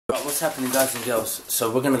Right, what's happening, guys and girls?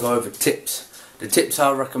 So we're going to go over tips. The tips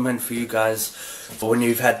I recommend for you guys for when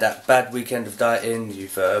you've had that bad weekend of dieting,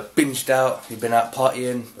 you've binged out, you've been out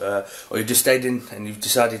partying, or you've just stayed in and you've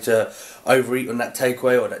decided to overeat on that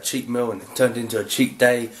takeaway or that cheat meal and it turned into a cheat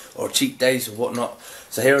day or cheat days or whatnot.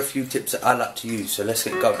 So here are a few tips that I like to use, so let's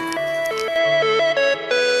get going.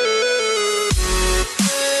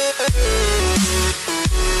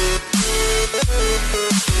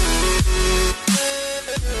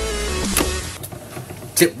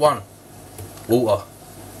 Tip 1. Water.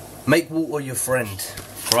 Make water your friend.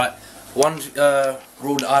 Right. One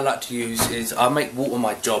rule that I like to use is I make water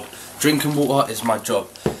my job. Drinking water is my job.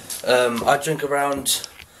 I drink around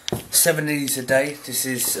 7 litres a day. This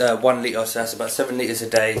is 1 litre, so that's about 7 litres a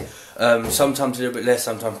day. Sometimes a little bit less,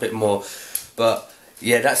 sometimes a bit more. But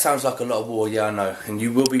yeah, that sounds like a lot of water, yeah I know. And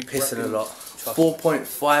you will be pissing a lot.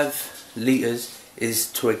 4.5 litres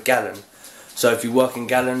is to a gallon. So if you work in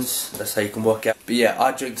gallons, that's how you can work out. But yeah,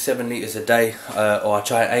 I drink 7 litres a day, or I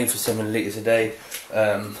try and aim for 7 litres a day.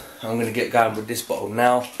 I'm going to get going with this bottle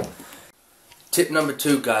now. Tip number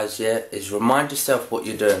 2, guys, yeah, is remind yourself what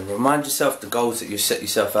you're doing. Remind yourself the goals that you set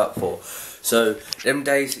yourself out for. So them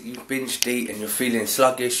days that you binge eat and you're feeling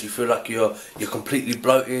sluggish, you feel like you're completely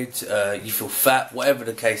bloated, you feel fat, whatever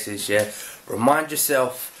the case is, yeah, remind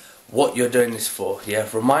yourself what you're doing this for, yeah.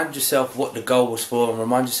 Remind yourself what the goal was for and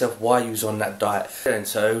remind yourself why you was on that diet. And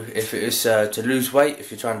so if it is to lose weight, if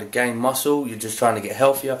you're trying to gain muscle, you're just trying to get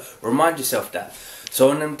healthier, remind yourself that. So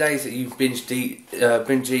on them days that you binge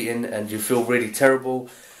eating and you feel really terrible,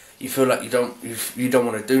 you feel like you don't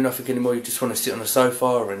want to do nothing anymore, you just want to sit on the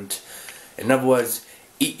sofa and, in other words,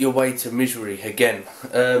 eat your way to misery again.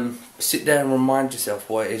 Sit there and remind yourself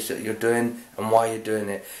what it is that you're doing and why you're doing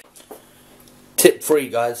it. Tip 3,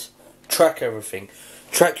 guys. Track everything.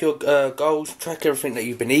 Track your goals, track everything that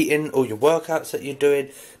you've been eating, all your workouts that you're doing.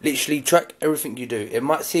 Literally track everything you do. It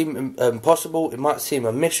might seem impossible, it might seem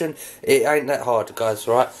a mission. It ain't that hard, guys,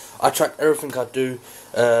 right? I track everything I do,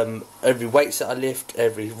 every weights that I lift,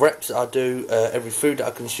 every reps that I do, every food that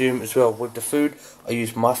I consume as well. With the food, I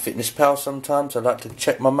use MyFitnessPal sometimes. I like to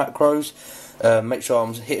check my macros, make sure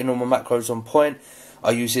I'm hitting all my macros on point.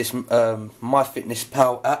 I use this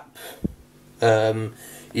MyFitnessPal app.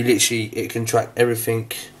 It can track everything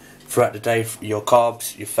throughout the day, your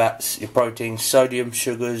carbs, your fats, your proteins, sodium,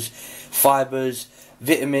 sugars, fibres,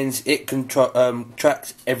 vitamins. It can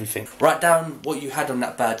tracks everything. Write down what you had on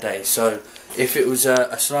that bad day. So if it was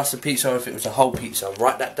a slice of pizza or if it was a whole pizza,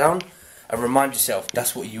 write that down and remind yourself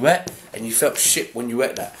that's what you ate and you felt shit when you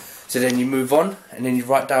ate that. So then you move on and then you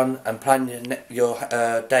write down and plan your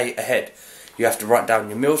day ahead. You have to write down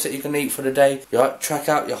your meals that you can eat for the day. You track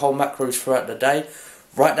out your whole macros throughout the day.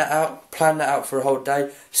 Write that out, plan that out for a whole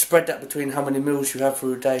day. Spread that between how many meals you have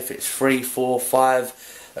through a day. If it's 3, 4,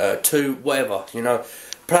 5, 2, whatever, you know.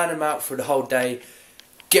 Plan them out for the whole day.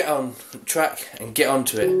 Get on track and get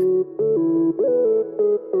onto it.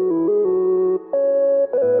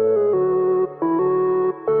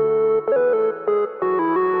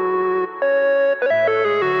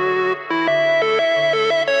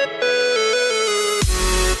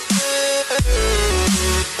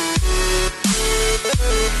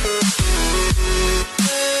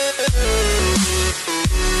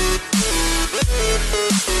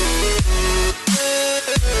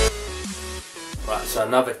 So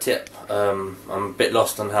another tip, I'm a bit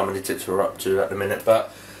lost on how many tips we're up to at the minute,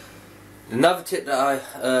 but another tip that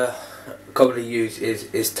I commonly use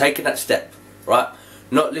is taking that step, right?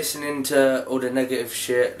 Not listening to all the negative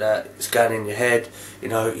shit that's going in your head, you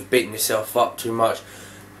know, you're beating yourself up too much.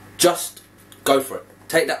 Just go for it.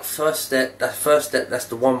 Take that first step, that's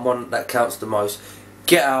the one that counts the most.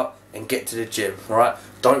 Get out and get to the gym, right?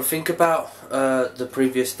 Don't think about the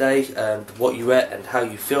previous day and what you ate and how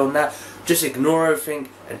you feel in that. Just ignore everything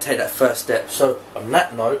and take that first step. So on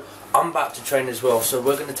that note, I'm about to train as well, so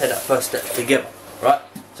we're going to take that first step together, right?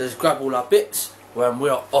 So just grab all our bits and we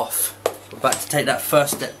are off. We're about to take that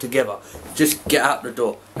first step together. Just get out the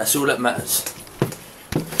door. That's all that matters.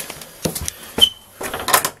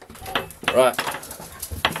 Right.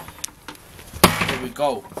 Here we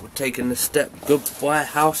go. We're taking the step. Goodbye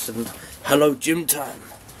house and hello gym time.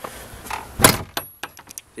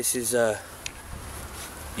 This is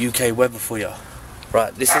UK weather for you.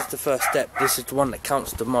 Right, this is the first step. This is the one that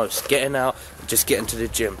counts the most. Getting out and just getting to the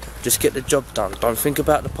gym. Just get the job done. Don't think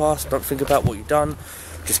about the past. Don't think about what you've done.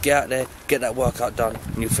 Just get out there, get that workout done,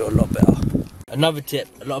 and you'll feel a lot better. Another tip,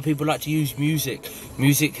 a lot of people like to use music.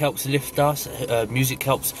 Music helps lift us. Music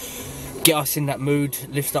helps get us in that mood,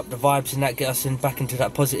 lift up the vibes and that, get us back into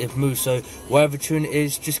that positive mood. So wherever tune it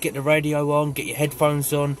is, just get the radio on, get your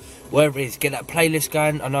headphones on, wherever it is, get that playlist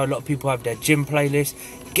going. I know a lot of people have their gym playlist.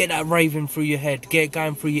 Get that raving through your head, get it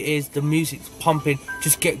going through your ears, the music's pumping,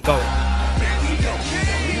 just get going. In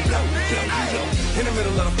the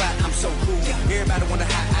middle of the fight, I'm so cool. Everybody wonder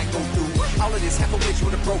how I go through all of this. Half a bitch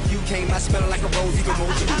with a broke you came, I smell like a rose, even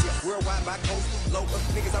more too. Worldwide by coast, low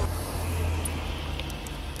niggas out.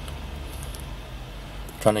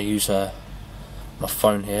 Trying to use my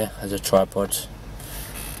phone here as a tripod.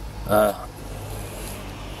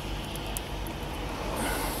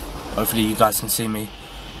 Hopefully you guys can see me.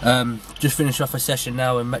 Just finished off a session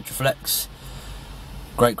now in Metroflex.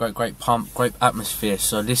 Great pump, great atmosphere.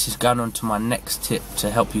 So this is going on to my next tip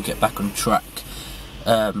to help you get back on track.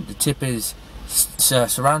 The tip is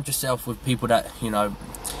surround yourself with people that, you know,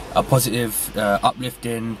 are positive,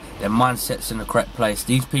 uplifting, their mindset's in the correct place.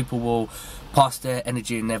 These people will pass their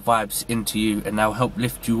energy and their vibes into you, and they'll help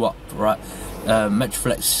lift you up, right?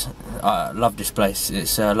 Metroflex, I love this place.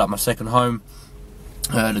 It's like my second home.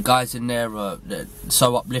 The guys in there are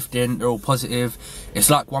so uplifting, they're all positive. It's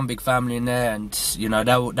like one big family in there, and you know,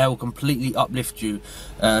 they will completely uplift you.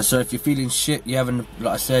 So if you're feeling shit, you're having,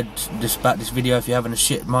 like I said about this video, if you're having a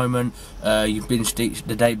shit moment, you've binged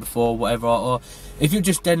the day before, whatever, or if you're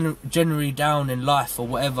just generally down in life or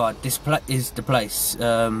whatever, this is the place.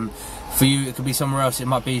 For you, it could be somewhere else. It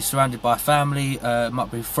might be surrounded by family, it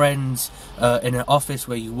might be friends, in an office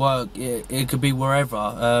where you work, it could be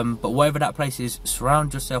wherever. But wherever that place is,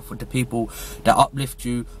 surround yourself with the people that uplift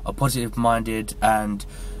you, are positive minded, and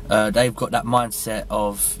they've got that mindset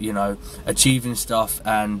of, you know, achieving stuff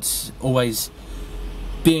and always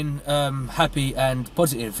being happy and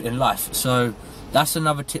positive in life. So that's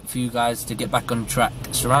another tip for you guys to get back on track.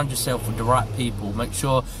 Surround yourself with the right people. Make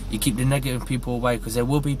sure you keep the negative people away, because there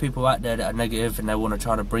will be people out there that are negative and they want to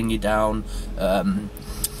try to bring you down.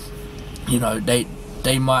 You know,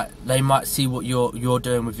 they might see what you're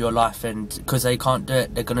doing with your life, and because they can't do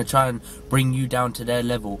it, they're going to try and bring you down to their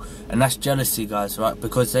level, and that's jealousy, guys, right?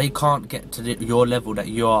 Because they can't get to your level that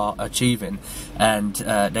you are achieving, and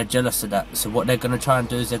they're jealous of that. So what they're going to try and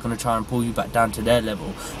do is they're going to try and pull you back down to their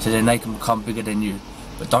level, so then they can become bigger than you.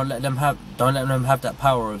 But don't let them have that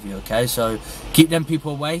power over you, okay? So keep them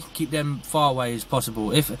people away, keep them far away as possible.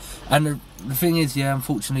 The thing is, yeah,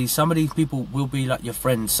 unfortunately, some of these people will be like your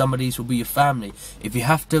friends, some of these will be your family. If you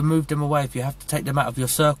have to move them away, if you have to take them out of your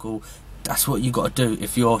circle, that's what you got to do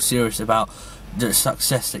if you're serious about the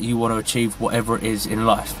success that you want to achieve, whatever it is in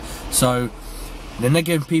life. So the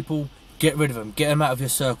negative people, get rid of them, get them out of your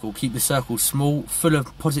circle. Keep the circle small, full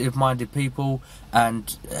of positive minded people,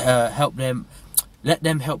 and help them. Let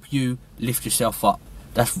them help you lift yourself up.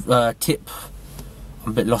 That's tip,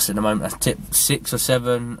 I'm a bit lost at the moment, that's tip 6 or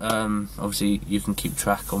 7. Obviously you can keep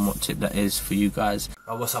track on what tip that is for you guys.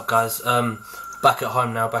 What's up, guys? Back at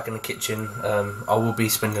home now, back in the kitchen. I will be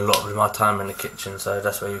spending a lot of my time in the kitchen, so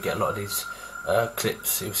that's where you get a lot of these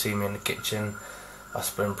clips. You'll see me in the kitchen. I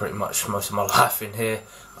spend pretty much most of my life in here.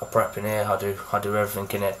 I prep in here, I do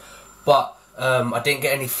everything in it. But I didn't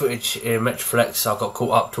get any footage in Metroflex. I got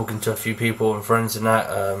caught up talking to a few people and friends and that.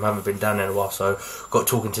 Haven't been down there in a while, so got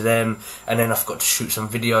talking to them, and then I've got to shoot some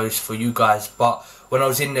videos for you guys. But when I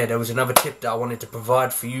was in there was another tip that I wanted to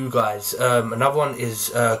provide for you guys. Another one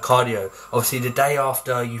is cardio. Obviously the day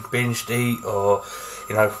after you binged eat, or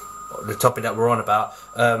you know, the topic that we're on about,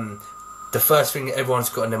 the first thing that everyone's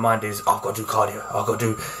got in their mind is, I've got to do cardio, I've got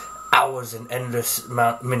to do hours and endless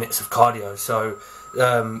minutes of cardio. So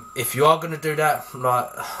if you are going to do that, like,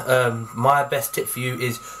 my best tip for you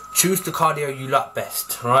is choose the cardio you like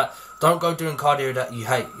best, right? Don't go doing cardio that you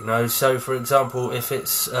hate, you know. So for example, if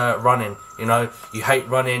it's running, you know, you hate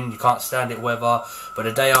running, you can't stand it, whatever, but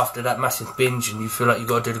the day after that massive binge and you feel like you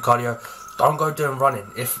got to do the cardio, don't go doing running.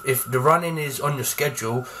 If the running is on your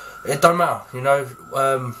schedule, it don't matter, you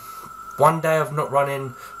know. One day of not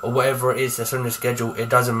running or whatever it is that's on your schedule, it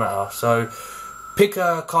doesn't matter. So pick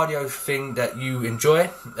a cardio thing that you enjoy,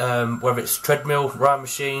 whether it's treadmill, rowing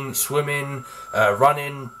machine, swimming,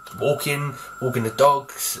 running, walking the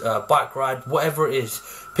dogs, bike ride, whatever it is.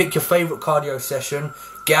 Pick your favourite cardio session,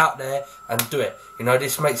 get out there and do it. You know,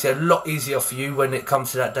 this makes it a lot easier for you when it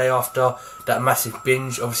comes to that day after that massive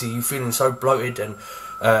binge. Obviously you're feeling so bloated, and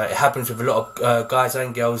it happens with a lot of guys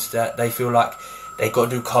and girls that they feel like they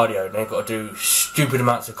got to do cardio, and they've got to do stupid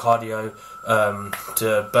amounts of cardio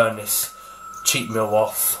to burn this cheat meal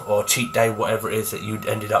off, or cheat day, whatever it is that you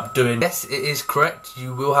ended up doing. Yes, it is correct,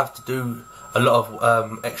 you will have to do a lot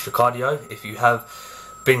of extra cardio if you have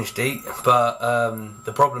binged eat, but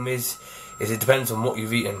the problem is it depends on what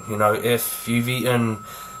you've eaten. You know, if you've eaten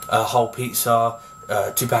a whole pizza,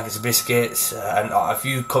 2 packets of biscuits, and if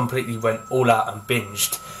you completely went all out and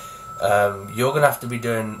binged, you're going to have to be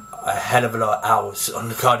doing a hell of a lot of hours on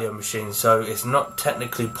the cardio machine, so it's not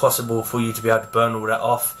technically possible for you to be able to burn all that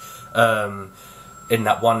off in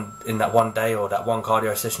that one day or that one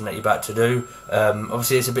cardio session that you're about to do.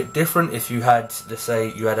 Obviously it's a bit different if you had, let's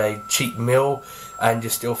say you had a cheap meal and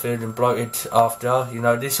you're still feeling bloated after. You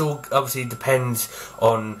know, this all obviously depends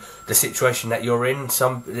on the situation that you're in.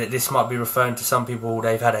 This might be referring to some people,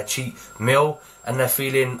 they've had a cheap meal and they're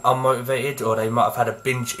feeling unmotivated, or they might have had a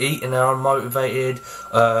binge eat and they're unmotivated.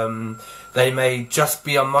 They may just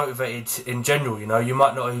be unmotivated in general, you know. You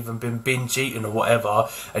might not have even been binge eating or whatever,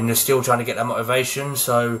 and you're still trying to get that motivation.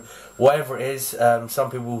 So whatever it is, some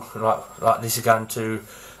people, like this is going to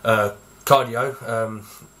cardio.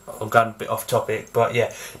 I'm going a bit off topic, but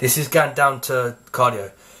yeah, this is going down to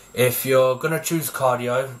cardio. If you're going to choose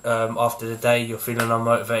cardio after the day you're feeling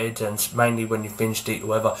unmotivated, and mainly when you've binged eat or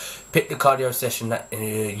whatever, pick the cardio session that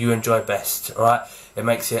you enjoy best, alright? It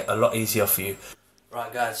makes it a lot easier for you.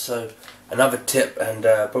 Right guys, so another tip, and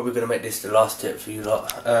probably going to make this the last tip for you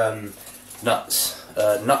lot, nuts.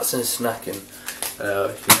 Nuts and snacking.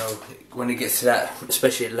 You know, when it gets to that,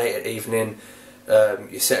 especially late at evening,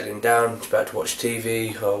 you're settling down, you're about to watch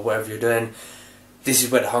TV or whatever you're doing, this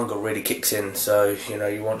is where the hunger really kicks in. So, you know,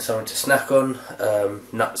 you want something to snack on.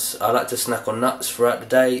 Nuts. I like to snack on nuts throughout the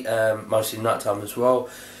day, mostly night time as well,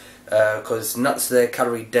 because nuts, they're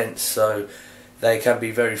calorie dense, so they can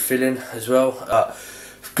be very filling as well.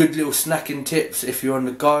 Good little snacking tips if you're on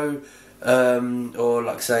the go, or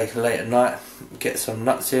like say late at night, get some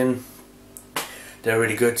nuts in. They're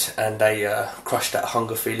really good, and they crush that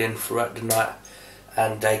hunger feeling throughout the night,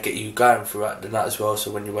 and they get you going throughout the night as well,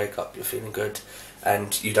 so when you wake up you're feeling good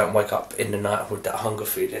and you don't wake up in the night with that hunger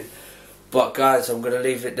feeling. But guys, I'm going to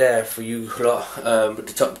leave it there for you lot, with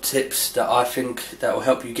the top tips that I think that will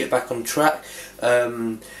help you get back on track.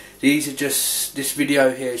 These are just, this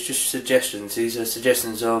video here is just suggestions. These are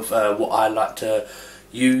suggestions of what I like to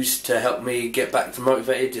use to help me get back to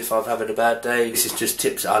motivated if I've having a bad day. This is just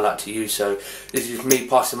tips that I like to use, so this is me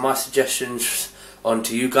passing my suggestions on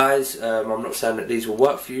to you guys. I'm not saying that these will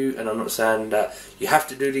work for you, and I'm not saying that you have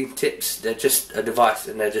to do these tips. They're just a device,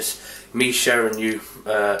 and they're just me sharing you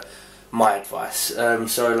my advice.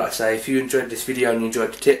 So like I say, if you enjoyed this video and you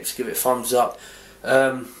enjoyed the tips, give it a thumbs up.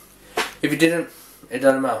 If you didn't, it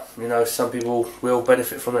doesn't matter. You know, some people will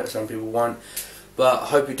benefit from it, some people won't. But I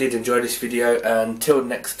hope you did enjoy this video, and until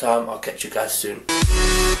next time, I'll catch you guys soon.